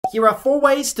Here are 4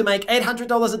 ways to make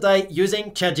 $800 a day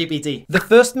using Chat GPT. The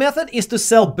first method is to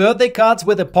sell birthday cards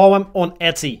with a poem on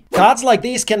Etsy. Cards like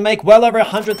these can make well over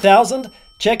 100,000.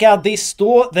 Check out this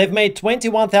store. They've made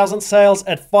 21,000 sales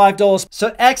at $5.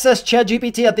 So access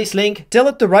ChatGPT at this link. Tell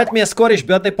it to write me a Scottish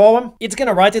birthday poem. It's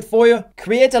gonna write it for you.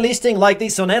 Create a listing like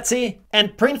this on Etsy.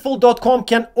 And Printful.com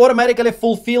can automatically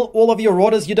fulfill all of your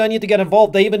orders. You don't need to get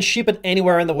involved. They even ship it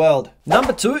anywhere in the world.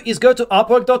 Number 2 is go to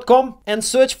Upwork.com and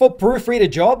search for proofreader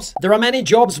jobs. There are many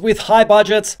jobs with high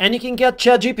budgets and you can get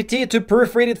ChatGPT to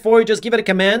proofread it for you. Just give it a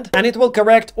command and it will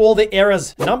correct all the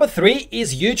errors. Number 3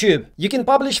 is YouTube. You can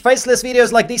publish faceless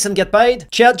videos like this and get paid.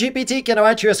 ChatGPT can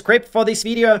write you a script for this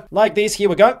video like this. Here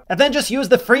we go. And then just use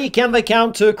the free Canva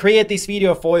account to create this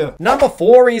video for you. Number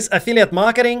 4 is affiliate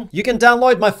marketing. You can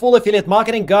download my full affiliate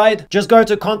marketing guide. Just go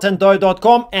to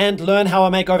contentdough.com and learn how I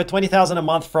make over 20,000 a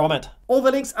month from it. All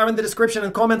the links are in the description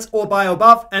and comments or bio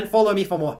above, and follow me for more.